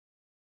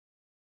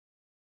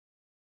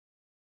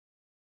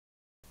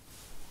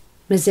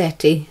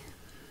Mezzetti.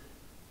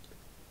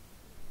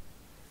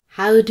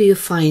 How do you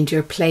find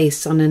your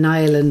place on an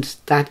island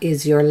that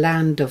is your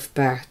land of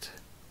birth,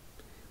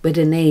 with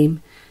a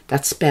name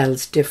that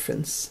spells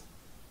difference?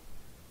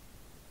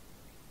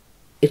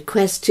 It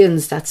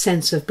questions that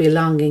sense of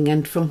belonging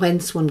and from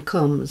whence one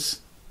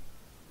comes.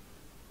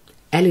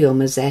 Elio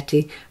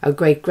Mezzetti, our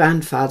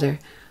great-grandfather,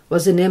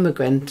 was an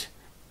immigrant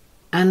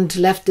and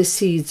left the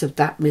seeds of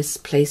that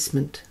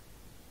misplacement.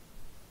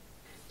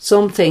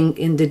 Something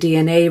in the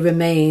DNA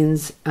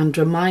remains and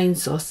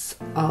reminds us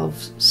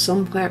of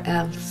somewhere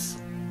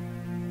else.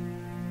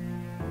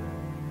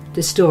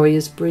 The story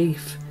is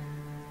brief,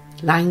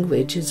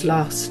 language is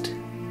lost,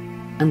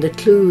 and the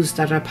clues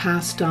that are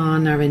passed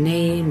on are a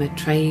name, a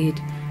trade,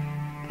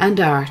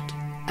 and art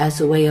as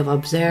a way of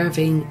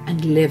observing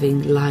and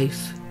living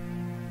life.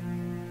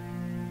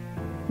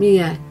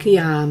 Mia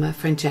chiama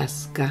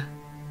Francesca.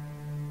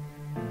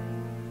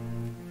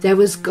 There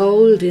was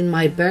gold in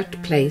my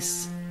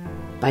birthplace,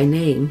 by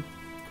name,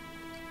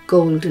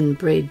 Golden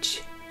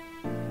Bridge.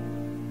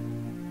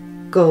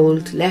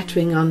 Gold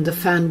lettering on the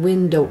fan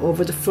window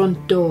over the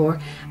front door,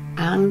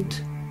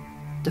 and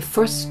the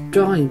first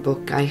drawing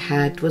book I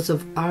had was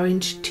of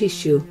orange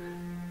tissue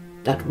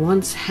that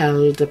once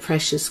held a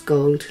precious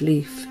gold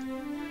leaf.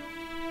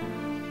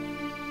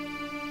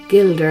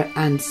 Gilder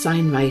and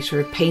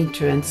signwriter,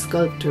 painter and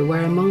sculptor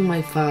were among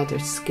my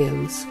father's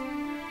skills,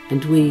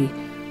 and we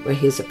were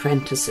his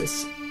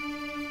apprentices.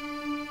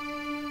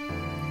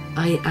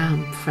 I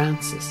am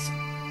Francis.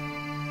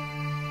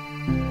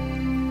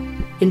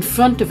 In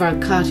front of our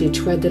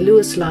cottage, where the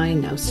Lewis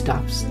line now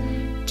stops,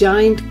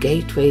 giant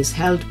gateways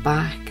held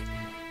back,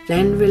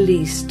 then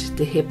released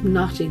the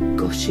hypnotic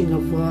gushing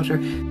of water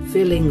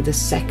filling the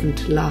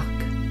second lock.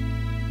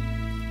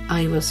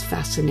 I was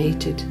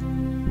fascinated.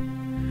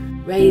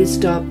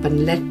 Raised up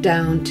and let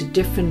down to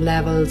different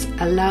levels,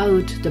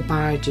 allowed the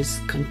barges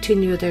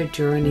continue their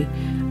journey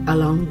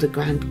along the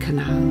Grand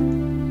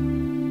Canal.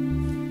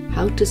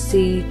 How to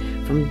see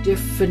from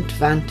different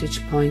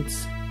vantage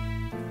points,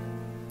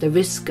 the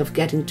risk of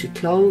getting too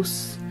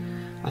close,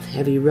 of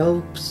heavy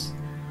ropes,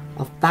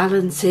 of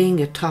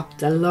balancing atop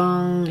the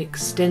long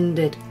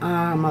extended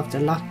arm of the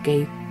lock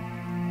gate,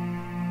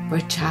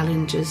 were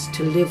challenges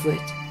to live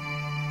with.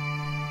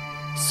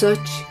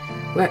 Such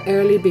were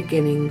early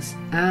beginnings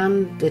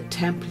and the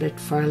template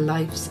for a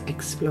life's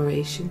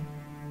exploration.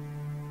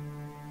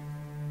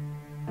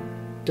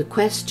 The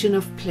question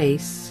of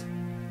place,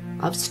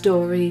 of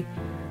story,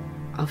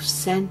 of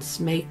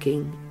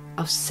sense-making,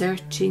 of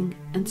searching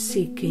and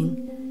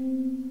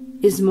seeking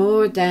is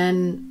more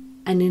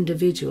than an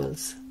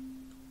individual's.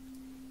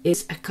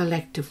 It's a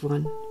collective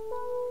one.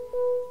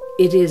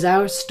 It is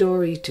our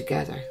story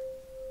together.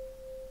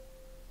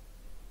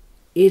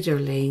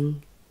 Idir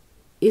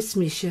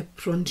ismische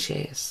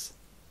Pronches.